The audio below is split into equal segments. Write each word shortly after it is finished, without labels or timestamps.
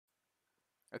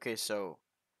Okay, so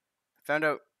I found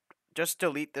out just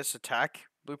delete this attack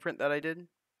blueprint that I did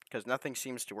because nothing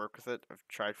seems to work with it. I've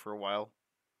tried for a while,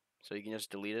 so you can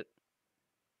just delete it.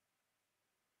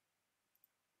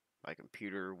 My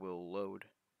computer will load.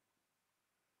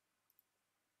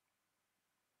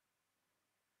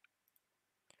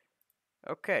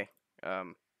 Okay,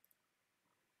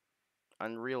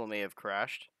 Unreal may have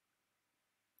crashed.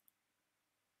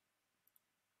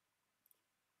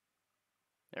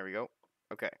 There we go.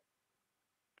 Okay,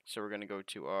 so we're gonna go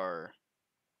to our.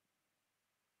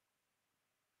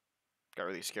 Got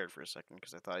really scared for a second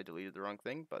because I thought I deleted the wrong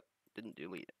thing, but didn't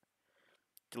delete it.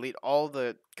 Delete all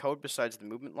the code besides the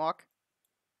movement lock,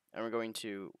 and we're going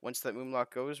to, once that movement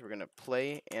lock goes, we're gonna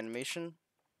play animation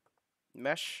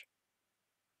mesh,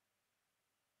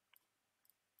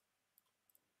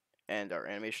 and our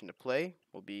animation to play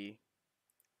will be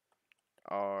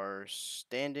our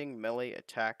standing melee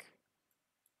attack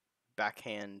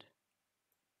backhand,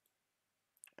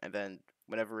 and then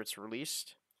whenever it's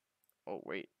released, oh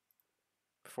wait,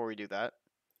 before we do that,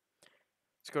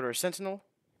 let's go to our sentinel.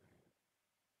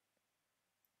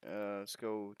 Let's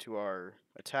go to our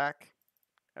attack,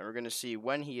 and we're gonna see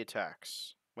when he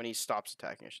attacks, when he stops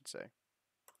attacking, I should say.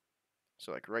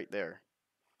 So like right there.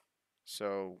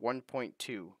 So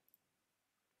 1.2.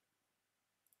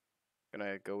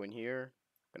 Gonna go in here.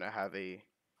 Gonna have a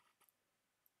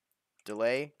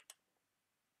delay.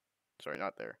 Sorry,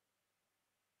 not there.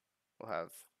 We'll have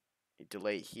a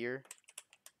delay here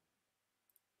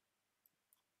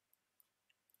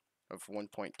of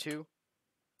 1.2.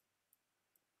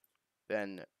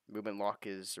 Then movement lock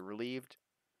is relieved.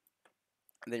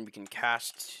 And then we can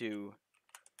cast to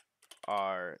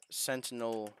our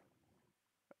sentinel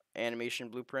animation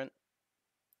blueprint.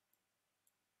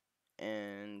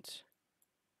 And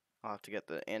I'll have to get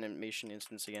the animation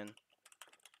instance again.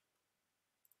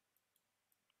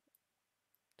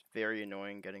 It's very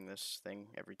annoying getting this thing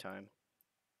every time,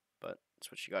 but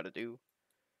that's what you gotta do.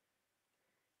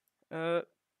 And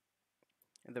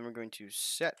then we're going to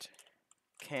set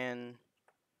can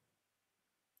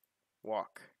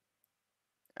walk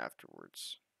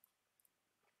afterwards.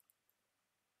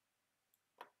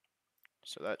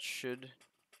 So that should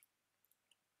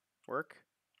work.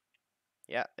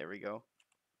 Yeah, there we go.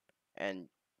 And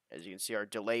as you can see, our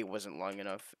delay wasn't long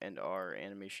enough and our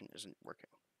animation isn't working.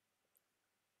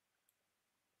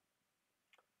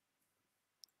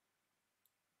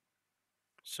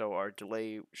 So our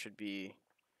delay should be,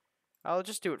 I'll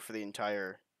just do it for the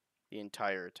entire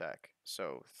attack.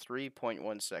 So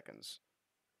 3.1 seconds.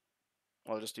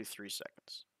 I'll just do 3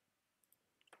 seconds.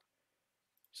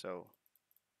 So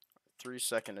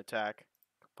 3-second attack,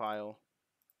 compile.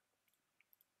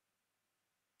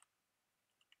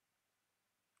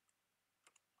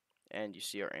 And you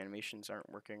see our animations aren't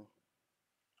working.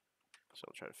 So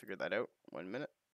I'll try to figure that out. 1 minute.